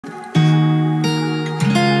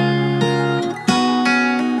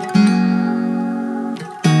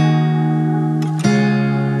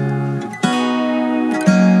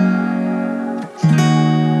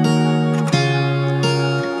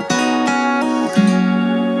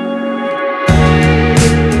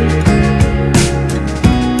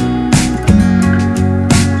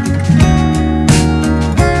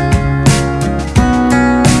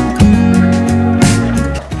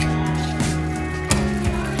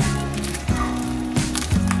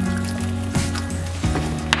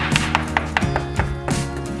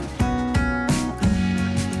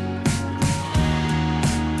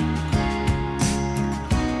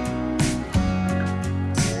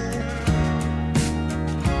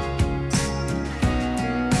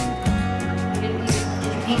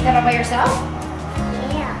make that all by yourself?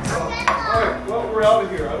 Yeah. Alright, well, we're out of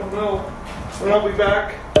here. I don't know when I'll be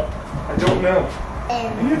back. I don't know.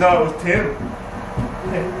 You thought it was Tim.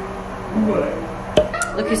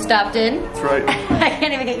 What? Look who stopped in. That's right. I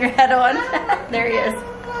can't even get your head on. There he is.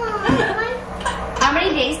 How many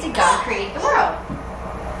days did God create the world?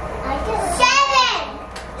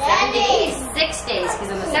 7 days. 6 days, because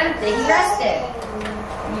on the 7th day he rested.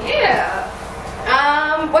 Yeah.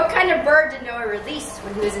 What kind of bird did Noah release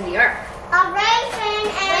when he was in the ark? A raven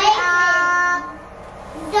and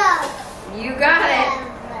a dove. You got it.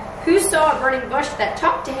 Who saw a burning bush that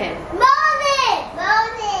talked to him? Moses.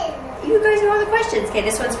 You guys know all the questions. Okay,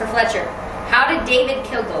 this one's for Fletcher. How did David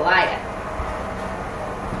kill Goliath?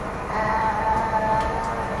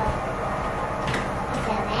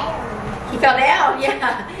 He fell down,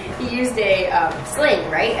 yeah. He used a sling,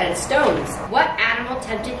 right, and stones. What animal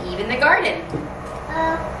tempted Eve in the garden?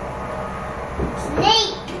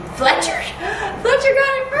 Snake. Fletcher. Fletcher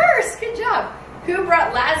got it first. Good job. Who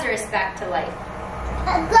brought Lazarus back to life?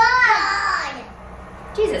 God.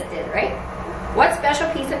 Jesus did, right? What special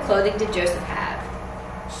piece of clothing did Joseph have?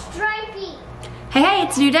 Stripey. Hey,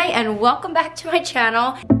 it's a new day and welcome back to my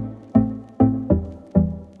channel.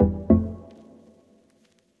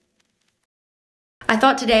 I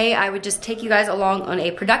thought today I would just take you guys along on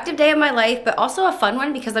a productive day of my life, but also a fun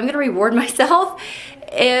one because I'm gonna reward myself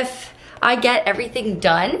if I get everything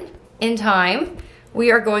done in time.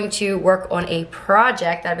 We are going to work on a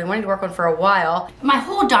project that I've been wanting to work on for a while. My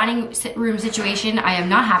whole dining room situation I am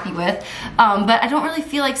not happy with, but I don't really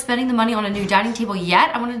feel like spending the money on a new dining table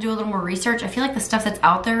yet. I want to do a little more research. I feel like the stuff that's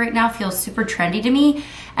out there right now feels super trendy to me,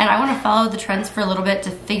 and I want to follow the trends for a little bit to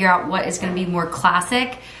figure out what is going to be more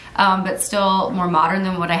classic, but still more modern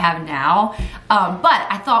than what I have now. But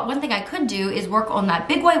I thought one thing I could do is work on that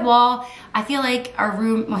big white wall. I feel like our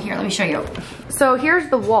room, well here, let me show you. So here's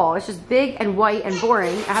the wall. It's just big and white and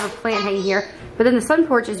boring. I have a plant hanging here, but then the sun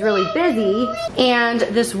porch is really busy. And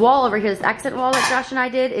this wall over here, this accent wall that Josh and I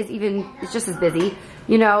did it's just as busy.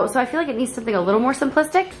 You know, so I feel like it needs something a little more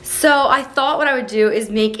simplistic. So I thought what I would do is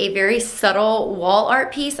make a very subtle wall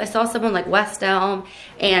art piece. I saw someone like West Elm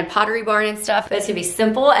and Pottery Barn and stuff, but it's gonna be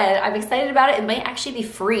simple and I'm excited about it. It might actually be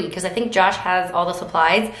free because I think Josh has all the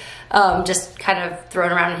supplies just kind of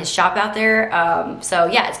thrown around in his shop out there. So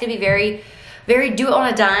yeah, it's gonna be very do it on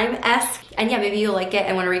a dime-esque. And yeah, maybe you'll like it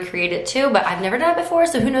and want to recreate it too, but I've never done it before,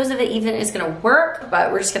 so who knows if it even is gonna work, but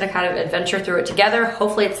we're just gonna kind of adventure through it together.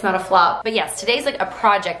 Hopefully it's not a flop. But yes, today's like a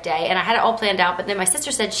project day and I had it all planned out, but then my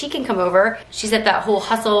sister said she can come over. She's at that whole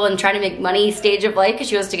hustle and trying to make money stage of life because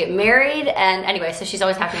she wants to get married. And anyway, so she's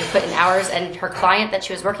always happy to put in hours, and her client that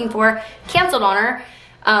she was working for canceled on her.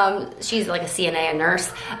 She's like a CNA, a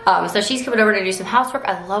nurse. So she's coming over to do some housework.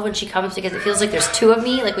 I love when she comes because it feels like there's two of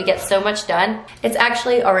me, like we get so much done. It's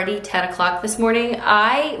actually already 10 o'clock this morning.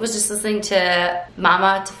 I was just listening to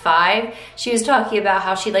Mama to 5. She was talking about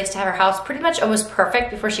how she likes to have her house pretty much almost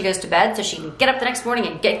perfect before she goes to bed so she can get up the next morning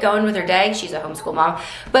and get going with her day. She's a homeschool mom.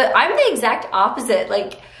 But I'm the exact opposite.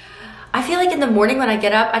 Like, I feel like in the morning when I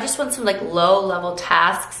get up, I just want some like low level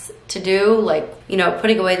tasks to do, like, you know,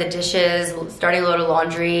 putting away the dishes, starting a load of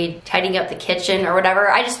laundry, tidying up the kitchen or whatever.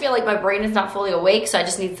 I just feel like my brain is not fully awake, so I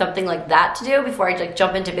just need something like that to do before I like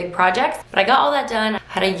jump into big projects. But I got all that done. I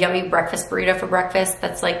had a yummy breakfast burrito for breakfast.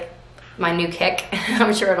 That's like my new kick.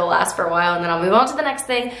 I'm sure it'll last for a while and then I'll move on to the next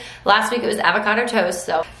thing. Last week it was avocado toast.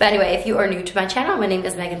 So, but anyway, if you are new to my channel, my name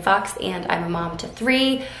is Megan Fox and I'm a mom to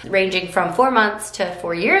 3, ranging from 4 months to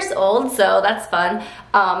 4 years old. So that's fun.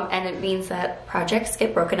 And it means that projects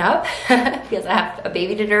get broken up because I have a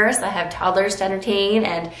baby to nurse, I have toddlers to entertain,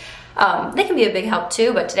 and they can be a big help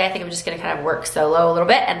too, but today I think I'm just gonna kind of work solo a little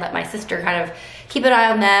bit and let my sister kind of keep an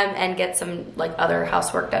eye on them and get some like other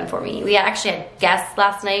housework done for me. We actually had guests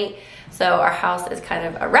last night, so our house is kind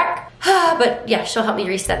of a wreck. But yeah, she'll help me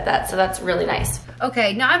reset that, so that's really nice.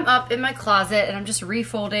 Okay, now I'm up in my closet and I'm just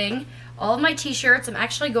refolding all of my t-shirts. I'm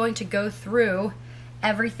actually going to go through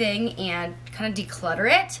everything and kind of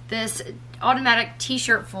declutter it. This automatic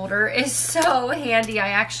t-shirt folder is so handy. I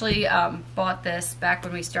actually bought this back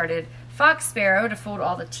when we started Fox Sparrow to fold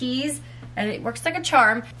all the tees, and it works like a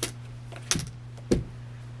charm.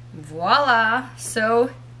 Voila, so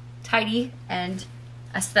tidy and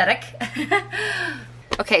aesthetic.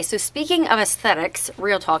 Okay, so speaking of aesthetics,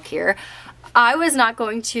 real talk here. I was not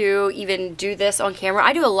going to even do this on camera.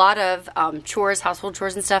 I do a lot of chores, household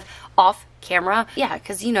chores and stuff off camera. Yeah,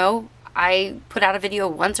 because you know, I put out a video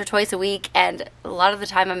once or twice a week, and a lot of the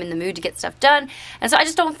time I'm in the mood to get stuff done, and so I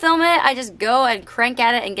just don't film it. I just go and crank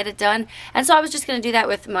at it and get it done. And so I was just going to do that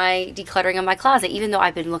with my decluttering of my closet, even though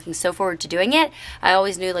I've been looking so forward to doing it. I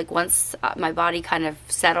always knew, like, once my body kind of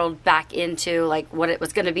settled back into like what it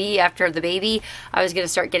was going to be after the baby, I was going to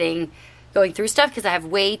start going through stuff, because I have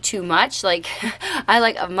way too much. Like, I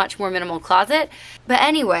like a much more minimal closet. But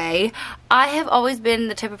anyway, I have always been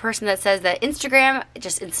the type of person that says that Instagram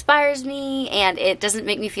just inspires me, and it doesn't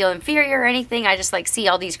make me feel inferior or anything. I just like see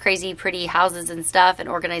all these crazy pretty houses and stuff and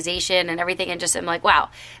organization and everything, and just am like, wow,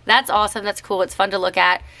 that's awesome, that's cool, it's fun to look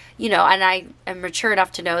at, you know. And I am mature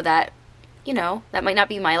enough to know that, you know, that might not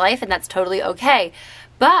be my life, and that's totally okay.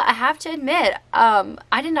 But I have to admit,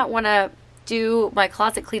 I did not want to do my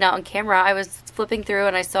closet clean out on camera. I was flipping through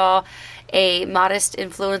and I saw a modest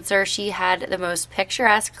influencer. She had the most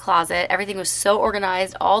picturesque closet. Everything was so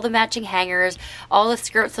organized, all the matching hangers, all the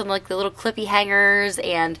skirts on like the little clippy hangers,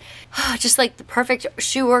 and just like the perfect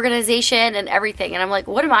shoe organization and everything. And I'm like,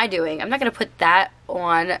 what am I doing? I'm not going to put that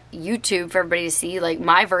on YouTube for everybody to see, like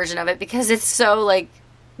my version of it, because it's so like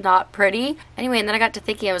not pretty. Anyway, and then I got to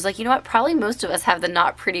thinking, I was like, you know what, probably most of us have the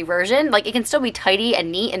not pretty version. Like, it can still be tidy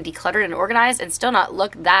and neat and decluttered and organized and still not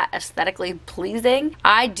look that aesthetically pleasing.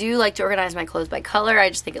 I do like to organize my clothes by color. I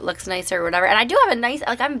just think it looks nicer or whatever. And I do have a nice,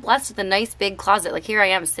 like, I'm blessed with a nice big closet. Like, here I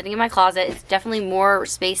am sitting in my closet. It's definitely more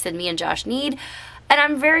space than me and Josh need, and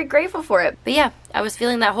I'm very grateful for it. But yeah, I was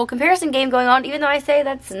feeling that whole comparison game going on, even though I say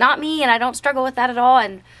that's not me and I don't struggle with that at all,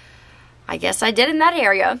 and I guess I did in that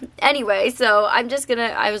area. Anyway, so I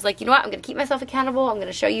was like, you know what, I'm gonna keep myself accountable. I'm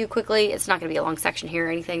gonna show you quickly. It's not gonna be a long section here or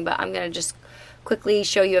anything, but I'm gonna just quickly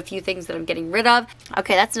show you a few things that I'm getting rid of.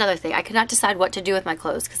 Okay, that's another thing. I could not decide what to do with my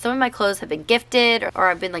clothes, because some of my clothes have been gifted, or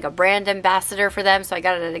I've been like a brand ambassador for them, so I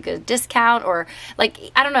got it at a good discount, or like,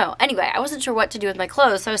 I don't know. Anyway, I wasn't sure what to do with my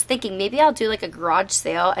clothes, so I was thinking maybe I'll do like a garage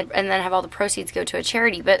sale and then have all the proceeds go to a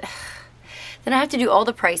charity, but then I have to do all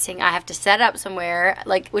the pricing. I have to set up somewhere,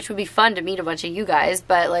 like, which would be fun to meet a bunch of you guys,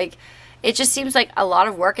 but like, it just seems like a lot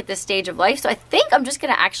of work at this stage of life. So I think I'm just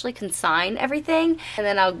going to actually consign everything, and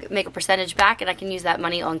then I'll make a percentage back, and I can use that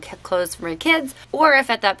money on clothes for my kids. Or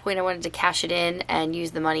if at that point I wanted to cash it in and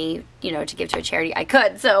use the money, you know, to give to a charity, I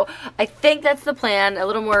could. So I think that's the plan. A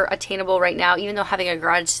little more attainable right now, even though having a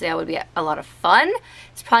garage sale would be a lot of fun.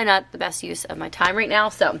 It's probably not the best use of my time right now.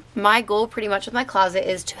 So my goal pretty much with my closet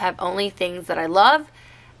is to have only things that I love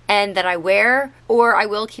and that I wear, or I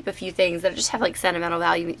will keep a few things that just have like sentimental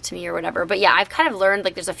value to me or whatever. But yeah, I've kind of learned,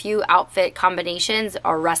 like, there's a few outfit combinations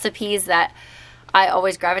or recipes that I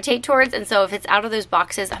always gravitate towards, and so if it's out of those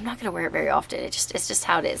boxes, I'm not going to wear it very often. It's just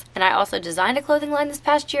how it is. And I also designed a clothing line this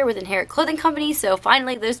past year with Inherit Clothing Company, so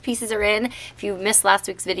finally those pieces are in. If you missed last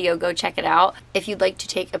week's video, go check it out. If you'd like to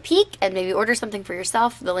take a peek and maybe order something for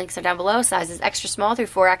yourself, the links are down below. Sizes extra small through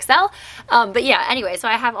 4XL. But yeah, anyway, so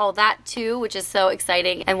I have all that too, which is so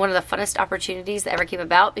exciting and one of the funnest opportunities that ever came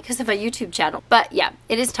about because of my YouTube channel. But yeah,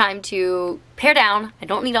 it is time to pare down. I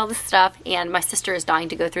don't need all this stuff, and my sister is dying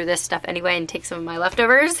to go through this stuff anyway and take some of my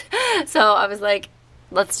leftovers. So I was like,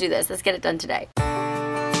 let's do this. Let's get it done today.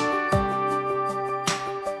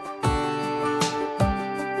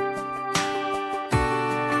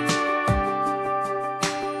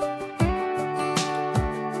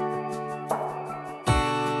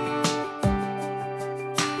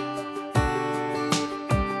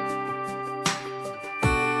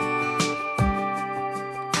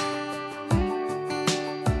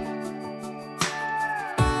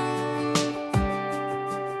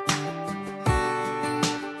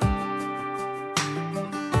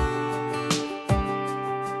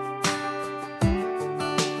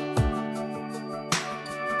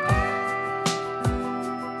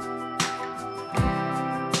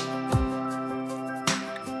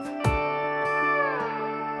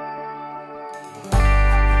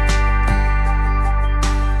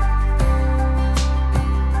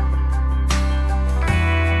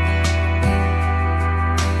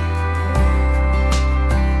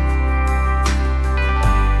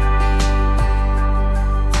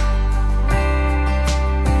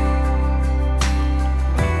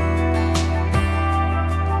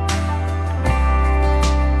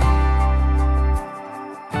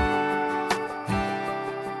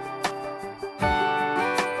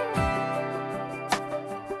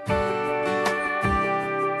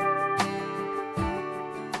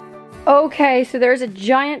 Okay, so there's a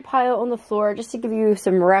giant pile on the floor. Just to give you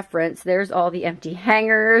some reference, there's all the empty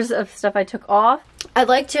hangers of stuff I took off. I'd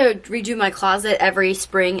like to redo my closet every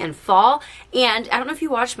spring and fall, and I don't know if you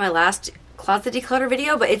watched my last closet declutter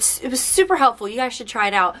video, but it was super helpful. You guys should try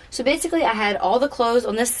it out. So basically I had all the clothes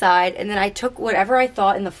on this side, and then I took whatever I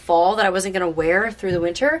thought in the fall that I wasn't gonna wear through the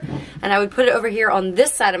winter, and I would put it over here on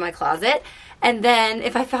this side of my closet. And then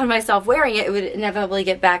if I found myself wearing it, it would inevitably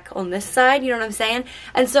get back on this side, you know what I'm saying?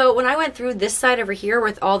 And so when I went through this side over here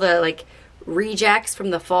with all the like rejects from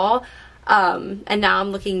the fall, and now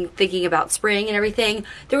I'm thinking about spring and everything,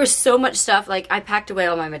 there was so much stuff. Like I packed away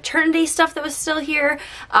all my maternity stuff that was still here.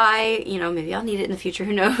 You know, maybe I'll need it in the future,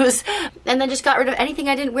 who knows? And then just got rid of anything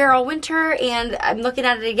I didn't wear all winter, and I'm looking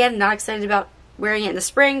at it again, not excited about wearing it in the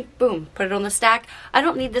spring. Boom, put it on the stack. I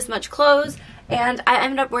don't need this much clothes. And I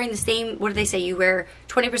ended up wearing the same, what do they say, you wear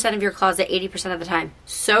 20% of your closet 80% of the time.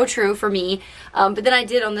 So true for me. But then I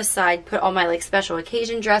did on this side put all my like special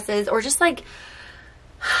occasion dresses, or just like,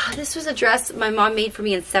 this was a dress my mom made for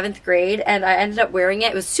me in 7th grade, and I ended up wearing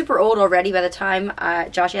it. It was super old already by the time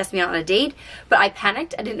Josh asked me out on a date, but I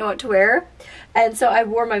panicked. I didn't know what to wear. And so I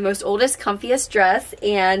wore my most oldest, comfiest dress,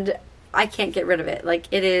 and I can't get rid of it. Like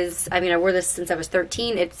it is, I mean, I wore this since I was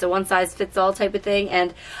 13. It's a one size fits all type of thing,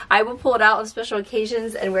 and I will pull it out on special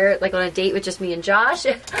occasions and wear it like on a date with just me and Josh.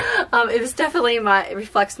 It was definitely it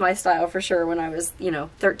reflects my style for sure when I was, you know,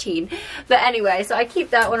 13. But anyway, so I keep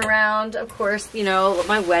that one around. Of course, you know,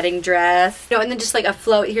 my wedding dress, you know, and then just like a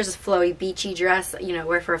here's this flowy beachy dress, you know,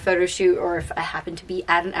 wear for a photo shoot, or if I happen to be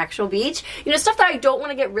at an actual beach, you know, stuff that I don't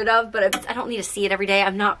want to get rid of, but if I don't need to see it every day,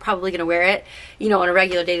 I'm not probably going to wear it, you know, on a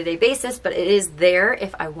regular day-to-day basis. But it is there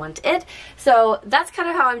if I want it. So that's kind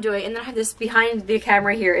of how I'm doing. And then I have this behind the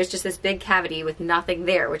camera here is just this big cavity with nothing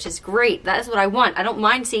there, which is great. That is what I want. I don't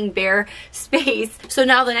mind seeing bare space. So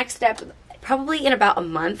now the next step, probably in about a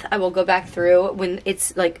month, I will go back through when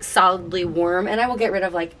it's like solidly warm, and I will get rid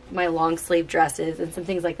of like my long sleeve dresses and some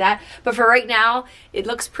things like that. But for right now, it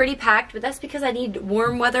looks pretty packed, but that's because I need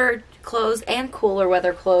warm weather clothes and cooler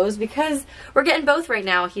weather clothes, because we're getting both right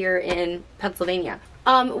now here in Pennsylvania.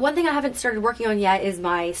 One thing I haven't started working on yet is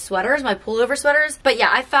my sweaters, my pullover sweaters. But yeah,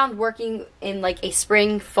 I found working in like a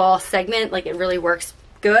spring fall segment, like it really works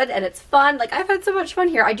good and it's fun. Like I've had so much fun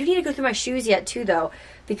here. I do need to go through my shoes yet too though,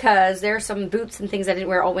 because there are some boots and things I didn't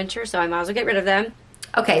wear all winter, so I might as well get rid of them.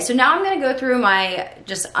 Okay, so now I'm gonna go through my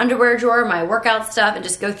just underwear drawer, my workout stuff, and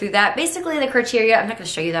just go through that. Basically the criteria, I'm not gonna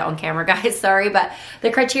show you that on camera guys, sorry, but the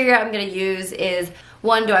criteria I'm gonna use is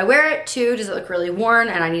 1, do I wear it? 2, does it look really worn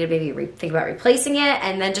and I need to maybe think about replacing it?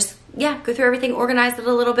 And then just, yeah, go through everything, organize it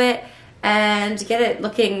a little bit, and get it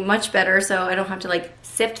looking much better so I don't have to like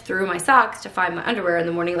sift through my socks to find my underwear in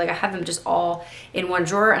the morning. Like I have them just all in one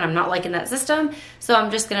drawer and I'm not liking that system. So I'm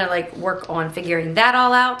just gonna like work on figuring that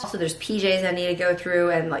all out. So there's PJs I need to go through,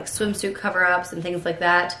 and like swimsuit cover-ups and things like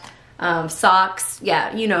that. Socks,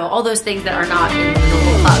 yeah, you know, all those things that are not in the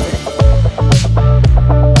normal closet.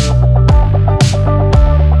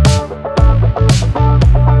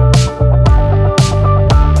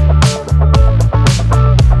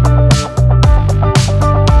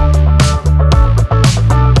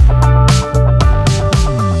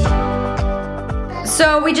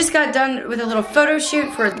 So we just got done with a little photo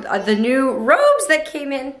shoot for the new robes that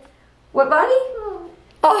came in. What, Bonnie?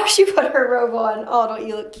 Oh, she put her robe on. Oh, don't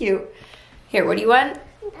you look cute? Here, what do you want?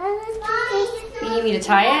 You need me to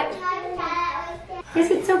tie it? Yes,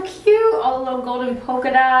 it's so cute. All the little golden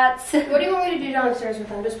polka dots. What do you want me to do downstairs with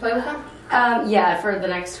them? Just play with them? Yeah, for the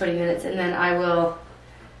next 20 minutes, and then I will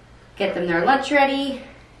get them their lunch ready,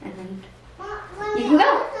 and then you can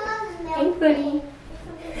go. Thanks, buddy.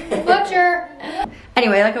 Fletcher.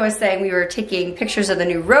 Anyway, like I was saying, we were taking pictures of the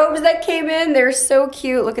new robes that came in. They're so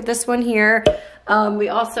cute. Look at this one here. We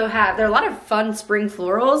also have, there are a lot of fun spring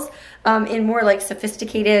florals in more like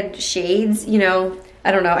sophisticated shades, you know.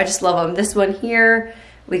 I don't know, I just love them. This one here,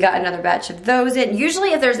 we got another batch of those in.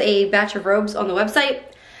 Usually if there's a batch of robes on the website,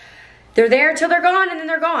 they're there until they're gone, and then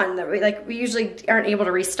they're gone. Like we usually aren't able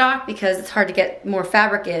to restock because it's hard to get more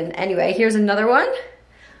fabric in. Anyway, here's another one.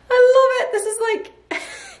 I love it. This is like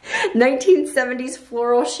 1970s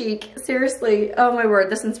floral chic. Seriously, oh my word,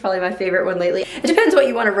 this one's probably my favorite one lately. It depends what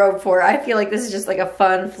you want a robe for. I feel like this is just like a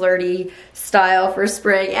fun, flirty style for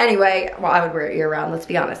spring. Anyway, well, I would wear it year round, let's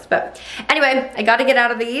be honest. But anyway, I gotta get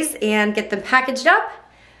out of these and get them packaged up.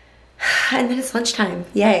 And then it's lunchtime,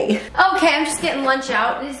 yay. Okay, I'm just getting lunch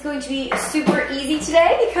out. It is going to be super easy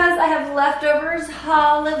today because I have leftovers,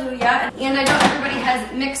 hallelujah. And I know everybody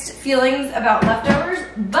has mixed feelings about leftovers,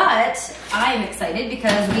 but I'm excited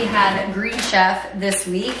because we had Green Chef this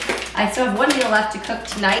week. I still have one meal left to cook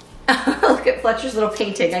tonight. Look at Fletcher's little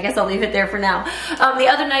painting. I guess I'll leave it there for now. The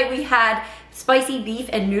other night we had spicy beef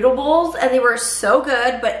and noodle bowls, and they were so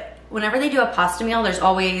good, but whenever they do a pasta meal, there's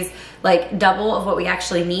always like double of what we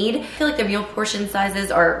actually need. I feel like the meal portion sizes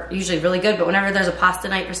are usually really good, but whenever there's a pasta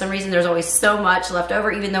night, for some reason, there's always so much left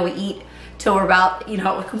over, even though we eat till we're about, you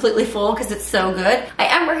know, completely full because it's so good. I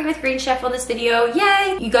am working with Green Chef on this video,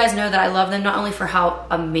 yay! You guys know that I love them not only for how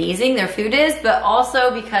amazing their food is, but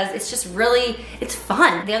also because it's just really, it's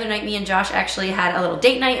fun. The other night, me and Josh actually had a little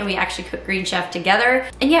date night and we actually cooked Green Chef together.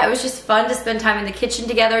 And yeah, it was just fun to spend time in the kitchen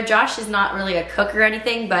together. Josh is not really a cook or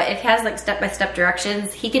anything, but if he has like step-by-step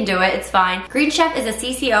directions, he can do it, it's fine. Green Chef is a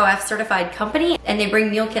CCOF certified company and they bring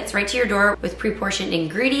meal kits right to your door with pre-portioned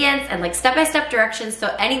ingredients and like step-by-step directions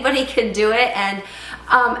so anybody can do it. And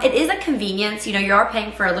it is a convenience, you know, you are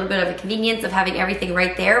paying for a little bit of a convenience of having everything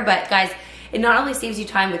right there, but guys, it not only saves you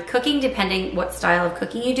time with cooking, depending what style of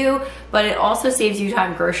cooking you do, but it also saves you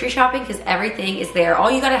time grocery shopping because everything is there. All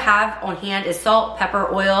you gotta have on hand is salt,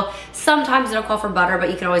 pepper, oil. Sometimes it'll call for butter, but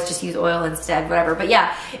you can always just use oil instead, whatever. But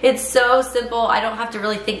yeah, it's so simple. I don't have to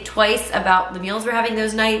really think twice about the meals we're having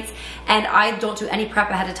those nights, and I don't do any prep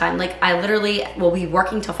ahead of time. Like I literally will be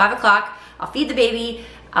working till 5 o'clock, I'll feed the baby,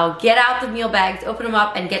 I'll get out the meal bags, open them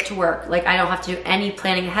up, and get to work. Like I don't have to do any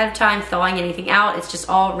planning ahead of time, thawing anything out. It's just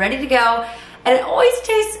all ready to go. And it always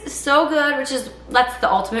tastes so good, that's the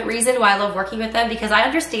ultimate reason why I love working with them, because I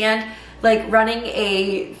understand like running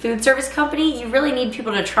a food service company, you really need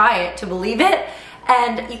people to try it to believe it.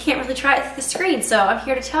 And you can't really try it through the screen. So I'm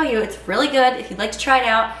here to tell you it's really good. If you'd like to try it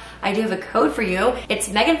out, I do have a code for you. It's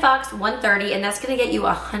meganfox130, and that's gonna get you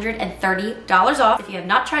 $130 off. If you have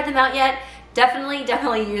not tried them out yet,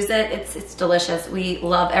 definitely use it. It's delicious. We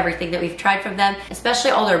love everything that we've tried from them,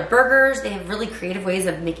 especially all their burgers. They have really creative ways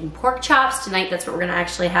of making pork chops. Tonight, that's what we're gonna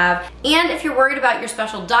actually have. And if you're worried about your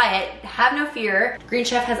special diet, have no fear. Green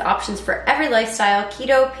Chef has options for every lifestyle: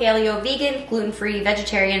 keto, paleo, vegan, gluten-free,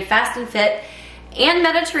 vegetarian, fast and fit, and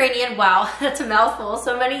Mediterranean. Wow, that's a mouthful.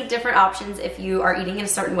 So many different options if you are eating in a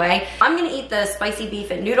certain way. I'm gonna eat the spicy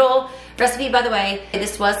beef and noodle recipe. By the way,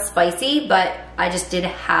 this was spicy, but I just did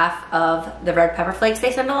half of the red pepper flakes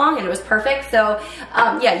they send along and it was perfect. So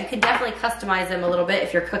yeah, you can definitely customize them a little bit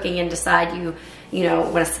if you're cooking and decide you know,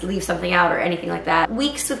 want to leave something out or anything like that.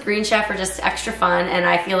 Weeks with Green Chef are just extra fun, and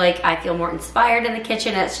I feel like I feel more inspired in the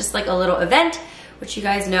kitchen. It's just like a little event, which you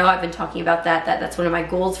guys know I've been talking about that's one of my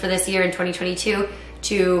goals for this year in 2022,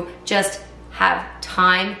 to just have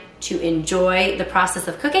time to enjoy the process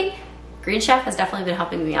of cooking. Green Chef has definitely been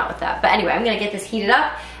helping me out with that. But anyway, I'm gonna get this heated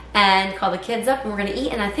up and call the kids up and we're gonna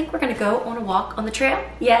eat, and I think we're gonna go on a walk on the trail,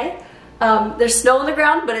 yay. There's snow on the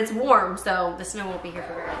ground, but it's warm, so the snow won't be here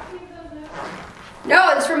for very long.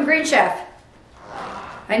 No, it's from Green Chef.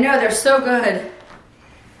 I know, they're so good.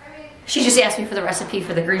 She just asked me for the recipe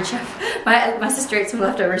for the Green Chef. My sister ate some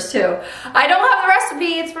leftovers too. I don't have the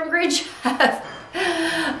recipe, it's from Green Chef.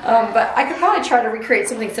 But I could probably try to recreate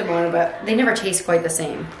something similar, but they never taste quite the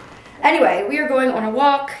same. Anyway, we are going on a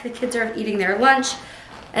walk. The kids are eating their lunch,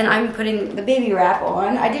 and I'm putting the baby wrap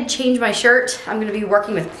on. I did change my shirt. I'm gonna be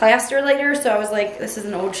working with plaster later, so I was like, this is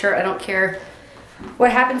an old shirt. I don't care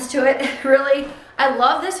what happens to it, really. I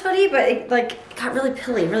love this hoodie, but it like got really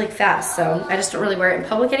pilly really fast, so I just don't really wear it in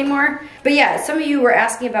public anymore. But yeah, some of you were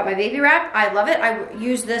asking about my baby wrap. I love it. I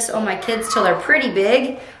use this on my kids till they're pretty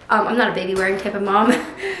big. I'm not a baby wearing type of mom,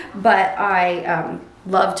 but I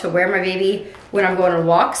love to wear my baby when I'm going on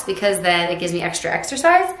walks because then it gives me extra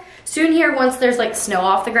exercise. Soon here, once there's like snow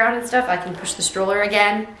off the ground and stuff, I can push the stroller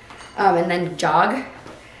again and then jog.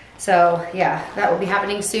 So yeah, that will be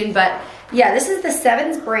happening soon. But yeah, this is the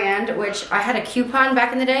Sevens brand, which I had a coupon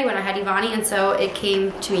back in the day when I had Evonnie, and so it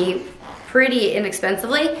came to me pretty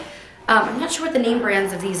inexpensively. I'm not sure what the name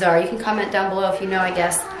brands of these are. You can comment down below if you know, I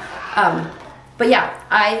guess. But yeah,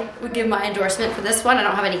 I would give my endorsement for this one. I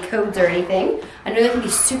don't have any codes or anything. I know they can be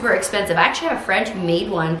super expensive. I actually have a friend who made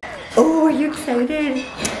one. Oh, are you excited?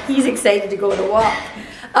 He's excited to go on a walk.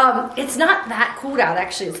 It's not that cold out,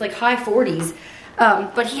 actually. It's like high 40s.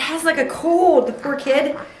 But he has like a cold, the poor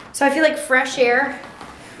kid. So I feel like fresh air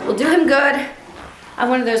will do him good. I'm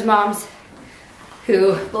one of those moms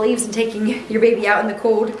who believes in taking your baby out in the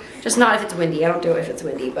cold. Just not if it's windy. I don't do it if it's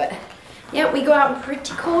windy, but yeah, we go out in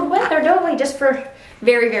pretty cold weather, don't we? Just for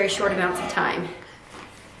very, very short amounts of time.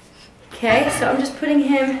 Okay, so I'm just putting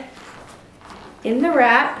him in the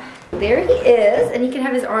wrap. There he is, and he can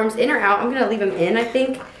have his arms in or out. I'm gonna leave him in, I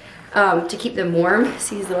think, to keep them warm.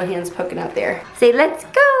 See his little hands poking out there. Say, let's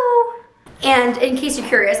go. And in case you're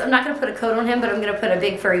curious, I'm not gonna put a coat on him, but I'm gonna put a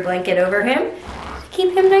big furry blanket over him to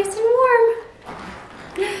keep him nice and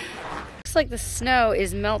warm. Looks like the snow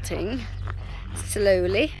is melting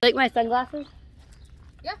slowly. Like my sunglasses?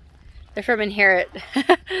 Yeah. They're from Inherit.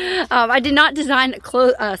 I did not design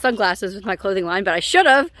sunglasses with my clothing line, but I should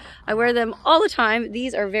have. I wear them all the time.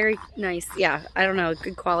 These are very nice. Yeah, I don't know,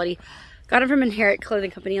 good quality. Got them from Inherit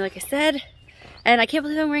Clothing Company, like I said. And I can't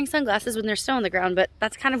believe I'm wearing sunglasses when there's snow on the ground, but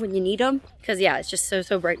that's kind of when you need them. Because yeah, it's just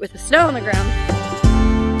so bright with the snow on the ground.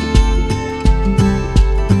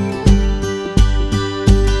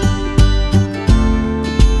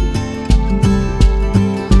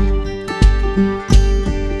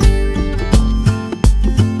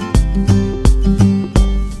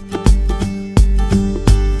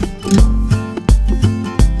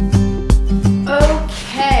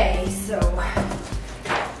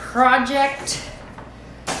 Project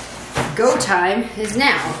go time is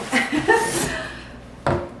now.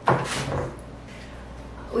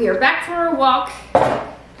 We are back for our walk.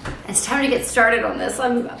 It's time to get started on this.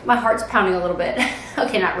 My heart's pounding a little bit.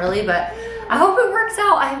 Okay, not really, but I hope it works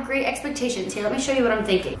out. I have great expectations. Here, let me show you what I'm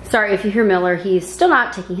thinking. Sorry if you hear Miller, he's still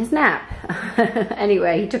not taking his nap.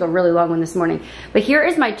 Anyway, he took a really long one this morning. But here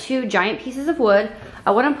is my 2 giant pieces of wood.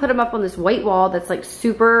 I want to put them up on this white wall that's like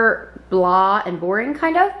super blah and boring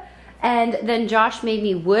kind of. And then Josh made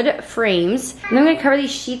me wood frames. And I'm gonna cover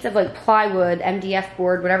these sheets of like plywood, MDF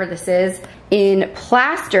board, whatever this is, in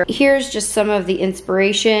plaster. Here's just some of the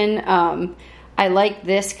inspiration. I like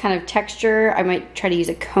this kind of texture. I might try to use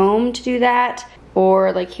a comb to do that.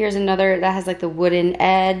 Or like here's another that has like the wooden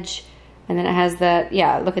edge. And then it has that,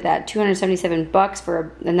 yeah, look at that, 277 bucks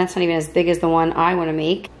for, and that's not even as big as the one I wanna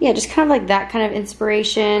make. Yeah, just kind of like that kind of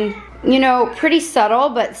inspiration. You know, pretty subtle,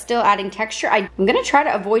 but still adding texture. I'm gonna try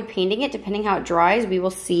to avoid painting it depending how it dries, we will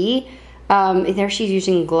see. There she's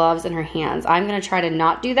using gloves in her hands. I'm gonna try to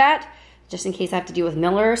not do that, just in case I have to deal with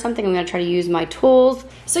Miller or something. I'm gonna try to use my tools.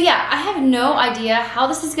 So yeah, I have no idea how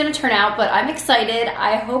this is gonna turn out, but I'm excited.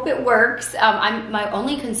 I hope it works. My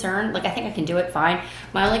only concern, like I think I can do it fine.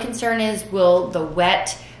 My only concern is, will the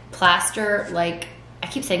wet plaster, like, I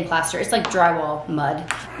keep saying plaster, it's like drywall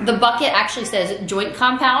mud. The bucket actually says joint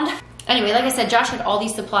compound. Anyway, like I said, Josh had all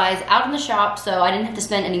these supplies out in the shop, so I didn't have to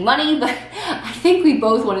spend any money, but I think we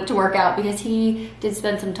both want it to work out because he did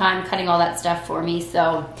spend some time cutting all that stuff for me.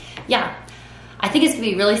 So yeah, I think it's gonna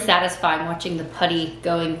be really satisfying watching the putty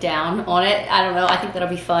going down on it. I don't know, I think that'll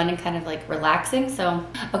be fun and kind of like relaxing. So,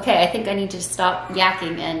 okay, I think I need to stop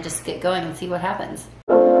yakking and just get going and see what happens.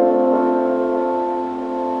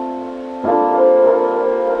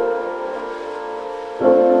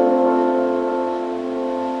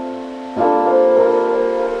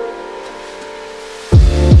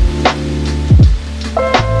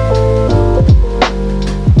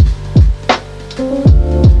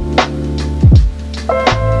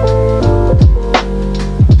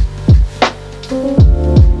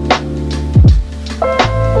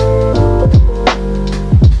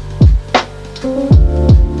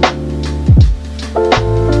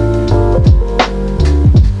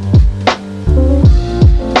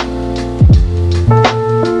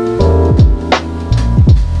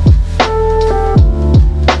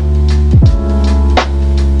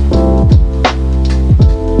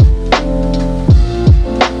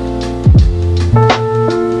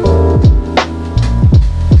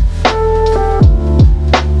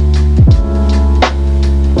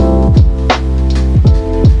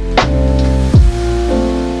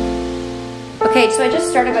 So I just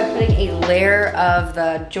started by putting a layer of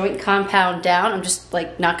the joint compound down. I'm just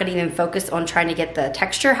like not gonna even focus on trying to get the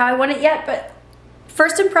texture how I want it yet, but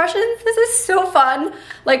first impressions, this is so fun.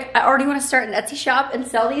 Like I already wanna start an Etsy shop and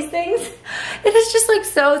sell these things. It is just like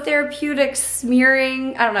so therapeutic,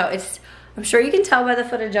 smearing, I don't know, I'm sure you can tell by the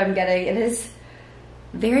footage I'm getting, it is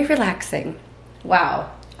very relaxing.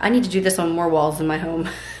 Wow. I need to do this on more walls in my home.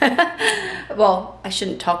 Well, I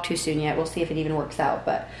shouldn't talk too soon yet. We'll see if it even works out.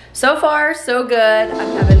 But so far, so good.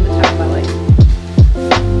 I'm having the time of my life.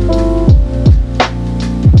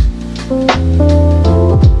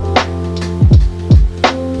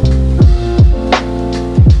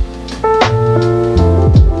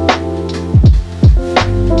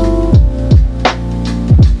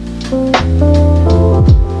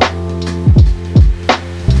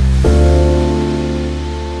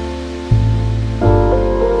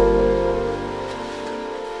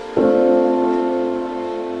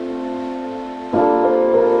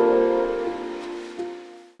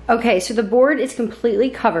 Okay, so the board is completely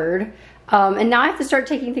covered, and now I have to start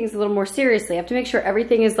taking things a little more seriously. I have to make sure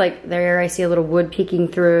everything is like there. I see a little wood peeking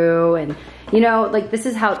through, and you know, like this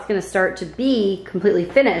is how it's gonna start to be completely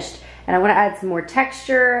finished. And I wanna add some more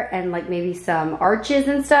texture and like maybe some arches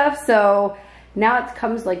and stuff. So now it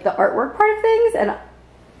comes like the artwork part of things, and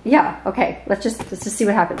yeah, okay, let's just see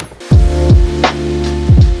what happens.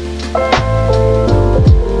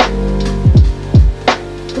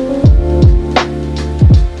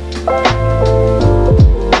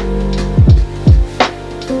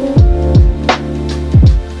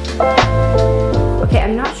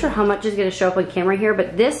 much is gonna show up on camera here,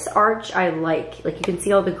 but this arch I like. Like you can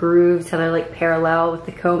see all the grooves, how they're like parallel with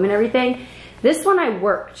the comb and everything. This one I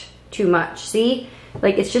worked too much, see?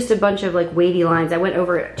 Like it's just a bunch of like wavy lines. I went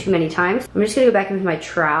over it too many times. I'm just gonna go back in with my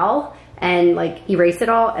trowel and like erase it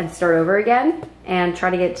all and start over again and try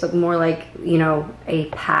to get to more like, you know, a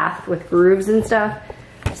path with grooves and stuff.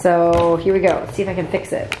 So here we go, let's see if I can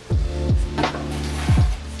fix it.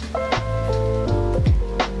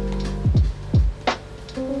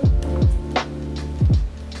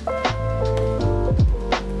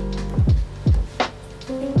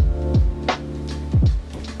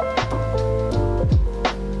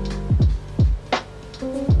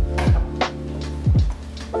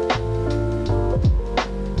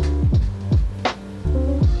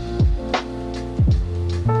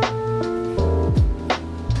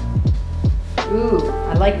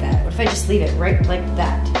 Leave it right like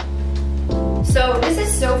that. So this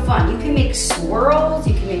is so fun. You can make swirls,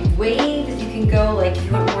 you can make waves, you can go like if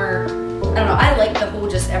you want more, I don't know, I like the whole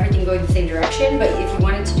just everything going the same direction, but if you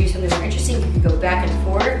wanted to do something more interesting, you could go back and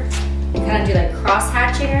forth and kind of do like cross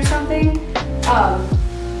hatching or something.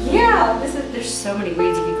 Yeah, there's so many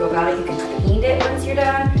ways you could go about it. You can paint it once you're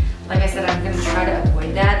done. Like I said, I'm gonna try to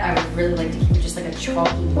avoid that. I would really like to keep it just like a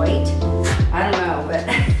chalky white. I don't know, but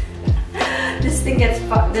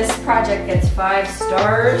this project gets 5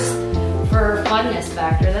 stars for funness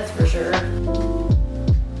factor, that's for sure.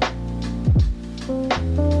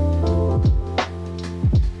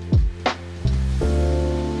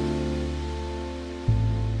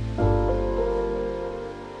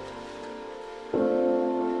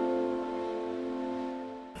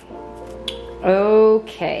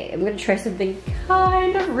 Okay, I'm gonna try something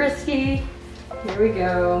kind of risky. Here we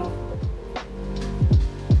go.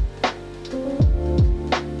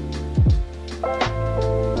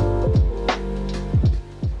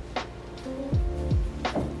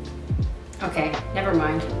 Okay, never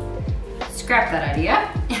mind. Scrap that idea.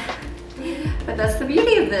 But that's the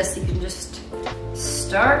beauty of this. You can just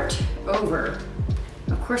start over.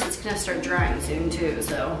 Of course, it's gonna start drying soon too,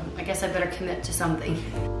 so I guess I better commit to something.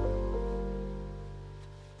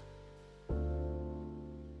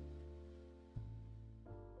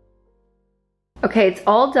 Okay, it's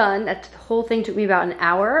all done. That whole thing took me about an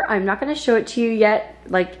hour. I'm not gonna show it to you yet,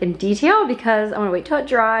 like in detail, because I wanna wait till it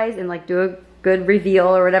dries and like do a good reveal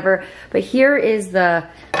or whatever. But here is the,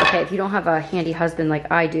 okay, if you don't have a handy husband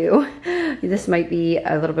like I do, this might be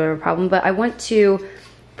a little bit of a problem, but I want to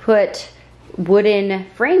put wooden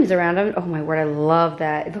frames around them. Oh my word, I love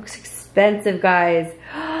that. It looks expensive, guys.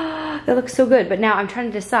 That looks so good, but now I'm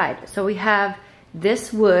trying to decide. So we have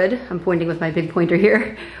this wood, I'm pointing with my big pointer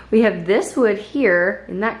here. We have this wood here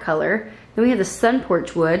in that color. Then we have the sun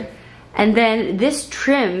porch wood. And then this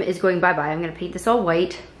trim is going bye-bye. I'm gonna paint this all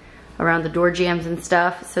white around the door jambs and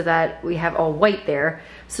stuff so that we have all white there.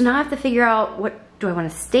 So now I have to figure out, what do I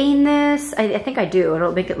want to stain this? I think I do.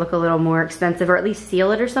 It'll make it look a little more expensive, or at least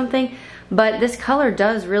seal it or something. But this color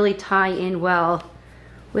does really tie in well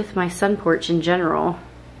with my sun porch in general.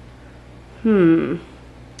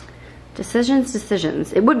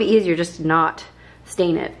 Decisions. It would be easier just to not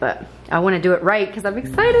stain it, but I want to do it right because I'm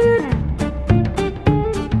excited.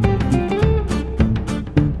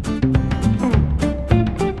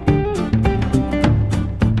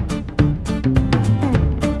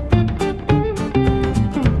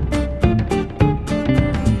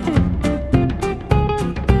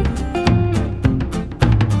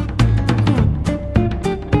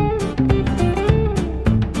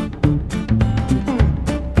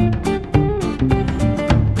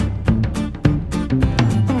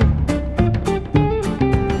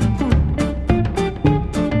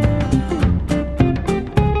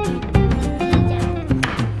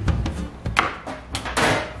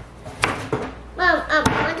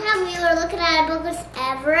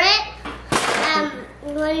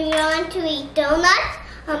 When we went to eat donuts,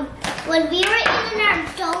 when we were eating our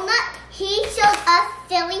donut, he showed us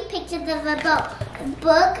filling pictures of a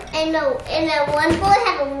book, and one boy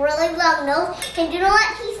had a really long nose. And you know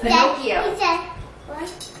what he said? Pinocchio. He said,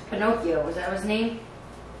 what? Pinocchio, was that his name?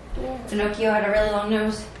 Yeah. Pinocchio had a really long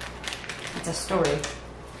nose. That's a story.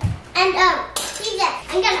 And he said,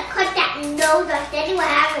 I'm gonna cut that nose off. Daddy will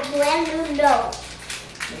have a brand new nose.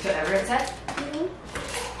 That's what Everett said? Mm-hmm.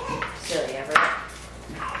 Silly Everett.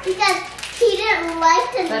 Because he didn't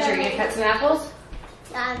like the Fletcher, you gonna cut some apples?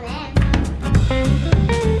 Man.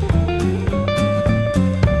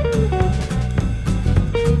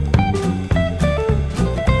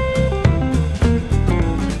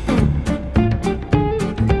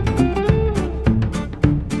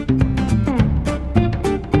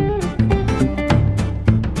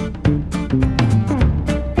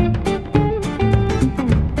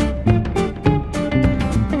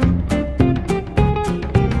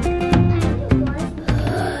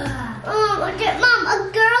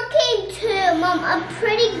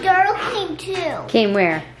 came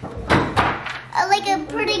where? Like a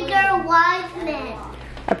pretty girl wise man.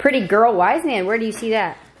 A pretty girl wise man? Where do you see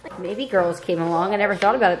that? Maybe girls came along. I never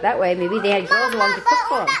thought about it that way. Maybe they had girls along to cook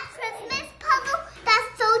for them. That Christmas puzzle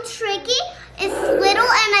that's so tricky is little,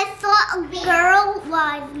 and I thought a girl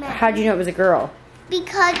wise man. How'd you know it was a girl?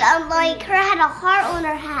 Because like her had a heart on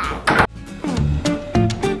her hat.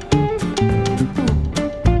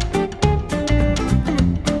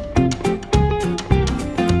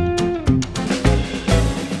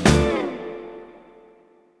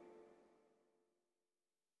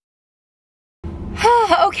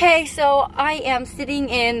 Okay, so I am sitting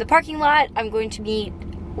in the parking lot. I'm going to meet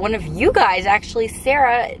one of you guys, actually.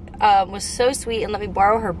 Sarah was so sweet and let me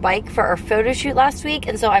borrow her bike for our photo shoot last week,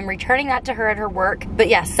 and so I'm returning that to her at her work. But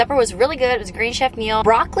yeah, supper was really good. It was a Green Chef meal.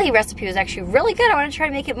 Broccoli recipe was actually really good. I want to try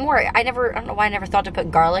to make it more. I don't know why I never thought to put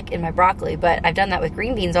garlic in my broccoli, but I've done that with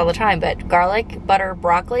green beans all the time. But garlic, butter,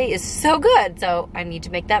 broccoli is so good, so I need to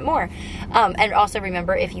make that more. And also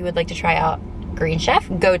remember, if you would like to try out Green Chef,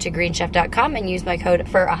 go to greenchef.com and use my code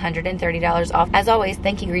for $130 off. As always,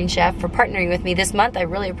 thank you, Green Chef, for partnering with me this month. I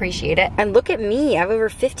really appreciate it. And look at me, I have over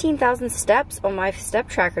 15,000 steps on my step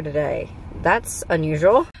tracker today. That's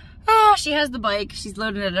unusual. Oh, she has the bike. She's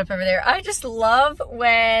loading it up over there. I just love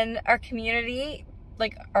when our community,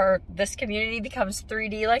 this community becomes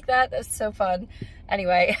 3D like that. That's so fun.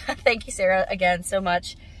 Anyway, thank you, Sarah, again, so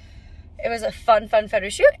much. It was a fun photo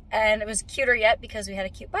shoot, and it was cuter yet because we had a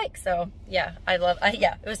cute bike. So yeah,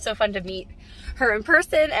 yeah, it was so fun to meet her in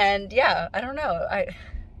person, and yeah, I don't know, it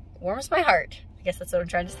warms my heart. I guess that's what I'm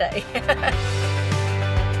trying to say.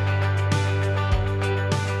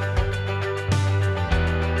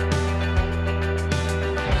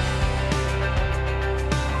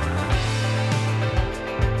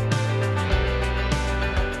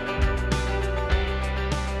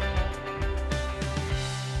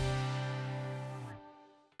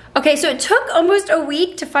 Okay, so it took almost a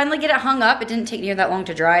week to finally get it hung up. It didn't take near that long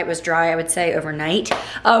to dry. It was dry, I would say, overnight.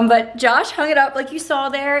 But Josh hung it up like you saw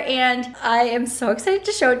there, and I am so excited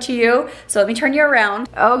to show it to you. So let me turn you around.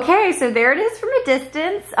 Okay, so there it is from a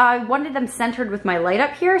distance. I wanted them centered with my light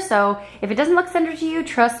up here, so if it doesn't look centered to you,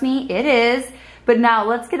 trust me, it is. But now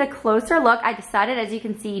let's get a closer look. I decided, as you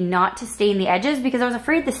can see, not to stain the edges because I was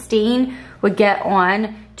afraid the stain would get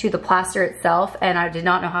on to the plaster itself, and I did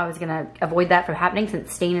not know how I was gonna avoid that from happening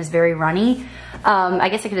since stain is very runny. I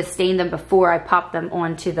guess I could have stained them before I popped them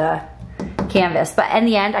onto the canvas, but in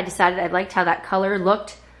the end I decided I liked how that color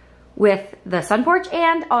looked with the sun porch,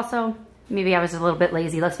 and also maybe I was a little bit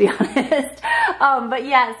lazy, let's be honest. But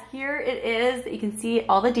yes, here it is. You can see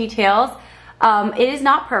all the details. It is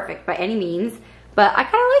not perfect by any means, but I kind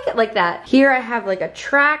of like it like that. Here I have like a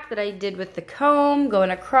track that I did with the comb going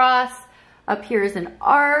across. Up here is an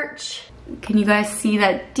arch. Can you guys see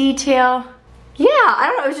that detail? Yeah, I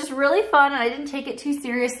don't know, it was just really fun and I didn't take it too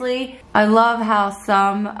seriously. I love how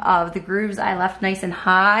some of the grooves I left nice and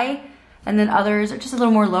high, and then others are just a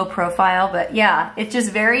little more low profile, but yeah, it's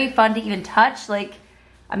just very fun to even touch. Like,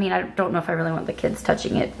 I mean, I don't know if I really want the kids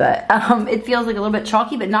touching it, but it feels like a little bit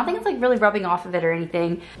chalky, but nothing is like really rubbing off of it or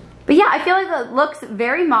anything. But yeah, I feel like it looks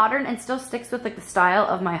very modern and still sticks with like the style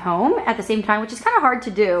of my home at the same time, which is kind of hard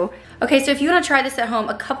to do. Okay, so if you want to try this at home,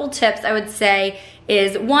 a couple tips I would say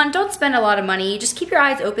is, one, don't spend a lot of money. Just keep your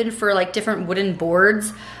eyes open for like different wooden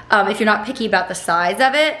boards if you're not picky about the size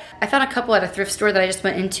of it. I found a couple at a thrift store that I just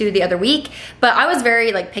went into the other week, but I was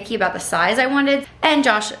very like picky about the size I wanted. And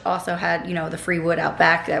Josh also had, you know, the free wood out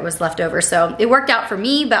back that was left over. So it worked out for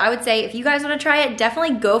me, but I would say if you guys want to try it,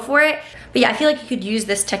 definitely go for it. But yeah, I feel like you could use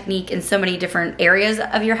this technique in so many different areas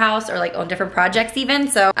of your house or like on different projects even.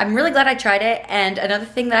 So I'm really glad I tried it. And another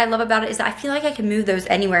thing that I love about it is that I feel like I can move those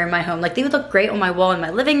anywhere in my home. Like they would look great on my wall in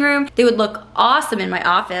my living room. They would look awesome in my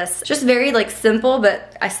office. Just very like simple,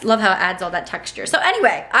 but I love how it adds all that texture. So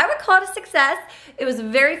anyway, I would call it a success. It was a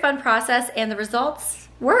very fun process and the results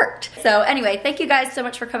worked. So anyway, thank you guys so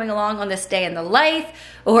much for coming along on this day in the life,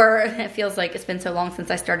 or it feels like it's been so long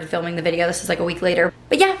since I started filming the video. This is like a week later.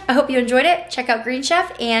 But yeah, I hope you enjoyed it. Check out Green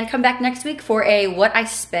Chef and come back next week for a what I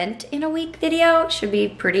spent in a week video. It should be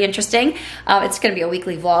pretty interesting. It's gonna be a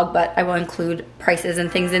weekly vlog, but I will include prices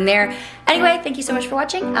and things in there. Anyway, thank you so much for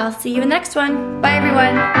watching. I'll see you in the next one. Bye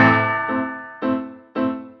everyone.